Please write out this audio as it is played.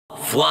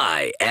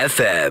Fly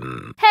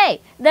FM.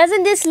 Hey,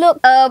 doesn't this look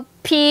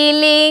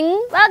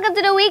appealing? Welcome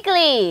to the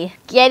Weekili.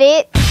 Get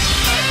it?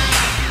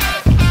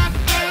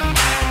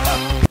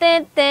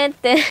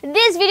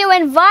 This video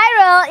went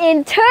viral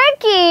in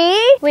Turkey.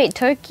 Wait,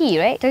 Turkey,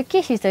 right?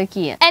 Turkish is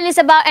Turkey. And it's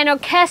about an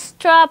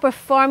orchestra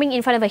performing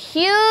in front of a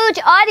huge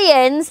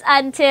audience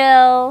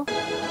until...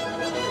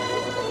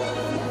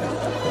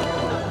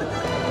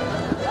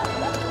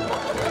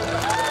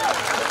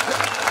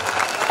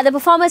 The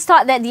performers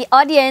thought that the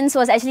audience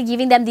was actually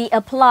giving them the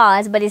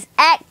applause, but it's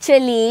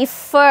actually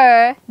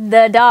for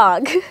the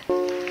dog.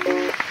 Oh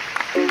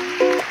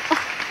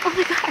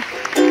my god.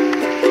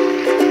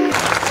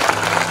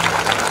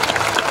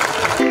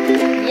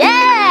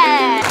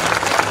 Yeah!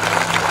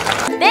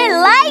 They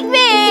like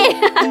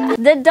me!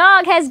 The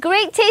dog has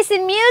great taste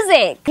in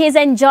music. He's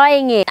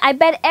enjoying it. I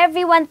bet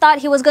everyone thought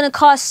he was gonna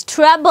cause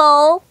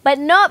trouble, but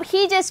nope,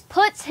 he just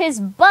puts his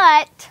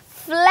butt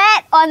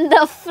flat on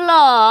the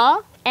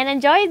floor and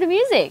enjoy the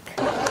music.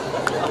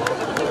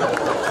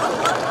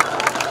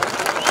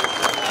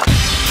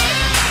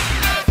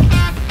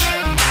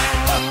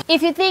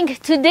 If you think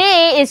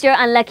today is your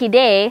unlucky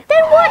day,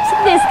 then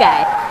watch this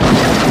guy.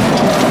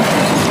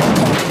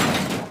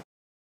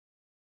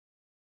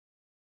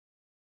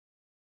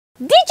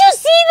 Did you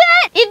see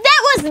that? If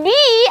that was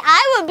me,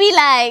 I would be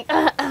like...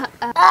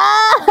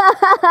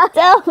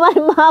 Tell my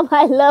mom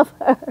I love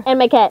her. And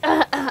my cat.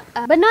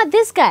 But not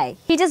this guy.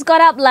 He just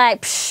got up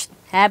like... Psh,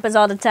 happens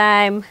all the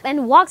time.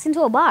 And walks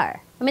into a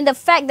bar. I mean, the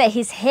fact that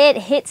his head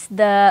hits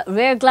the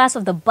rear glass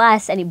of the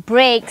bus and it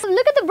breaks.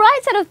 Look at the bright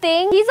side of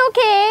things. He's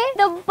okay.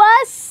 The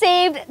bus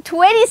saved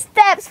 20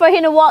 steps for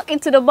him to walk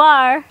into the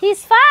bar.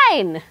 He's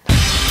fine.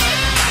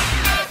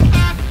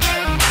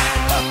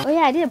 Oh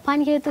yeah, I did a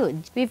pun here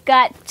too. We've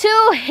got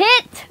 2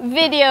 hit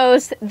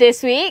videos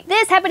this week.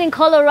 This happened in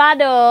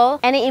Colorado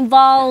and it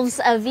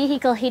involves a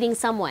vehicle hitting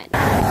someone.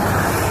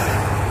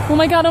 Oh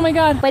my god, oh my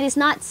god. But it's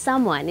not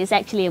someone, it's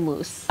actually a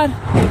moose.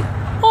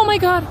 Oh my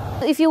god.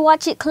 If you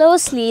watch it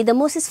closely, the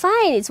moose is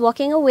fine. It's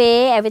walking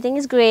away, everything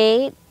is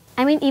great.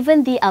 I mean,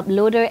 even the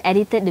uploader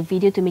edited the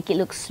video to make it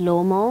look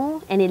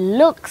slow-mo, and it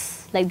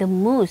looks like the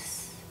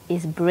moose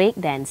is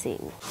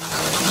breakdancing.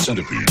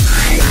 Centipede.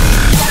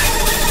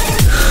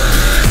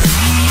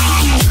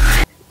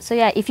 So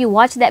yeah, if you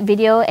watch that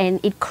video and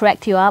it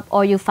cracked you up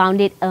or you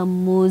found it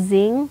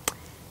amusing,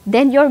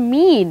 then you're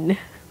mean.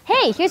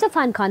 Hey, here's a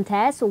fun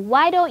contest.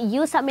 Why don't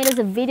you submit us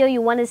a video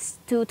you want us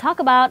to talk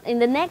about in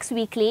the next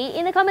Weekili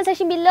in the comment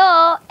section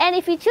below. And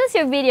if you choose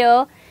your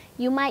video,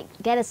 you might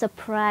get a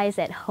surprise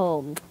at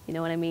home. You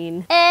know what I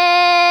mean?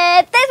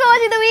 And thanks for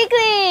watching the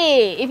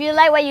Weekili! If you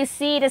like what you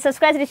see, then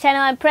subscribe to the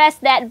channel and press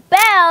that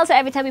bell so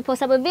every time we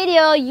post up a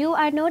video, you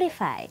are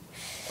notified.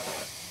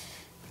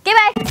 Okay,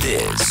 bye!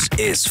 This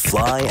is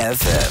Fly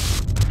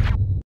FM.